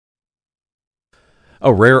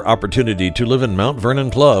A rare opportunity to live in Mount Vernon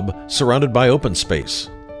Club, surrounded by open space.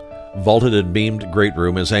 Vaulted and beamed great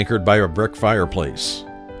room is anchored by a brick fireplace.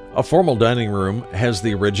 A formal dining room has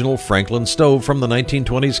the original Franklin stove from the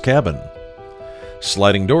 1920s cabin.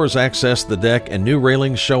 Sliding doors access the deck and new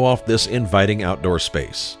railings show off this inviting outdoor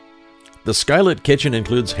space. The skylit kitchen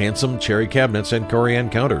includes handsome cherry cabinets and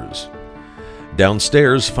corian counters.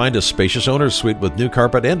 Downstairs, find a spacious owner's suite with new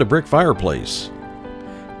carpet and a brick fireplace.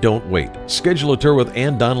 Don't wait. Schedule a tour with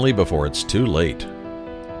Donley before it's too late.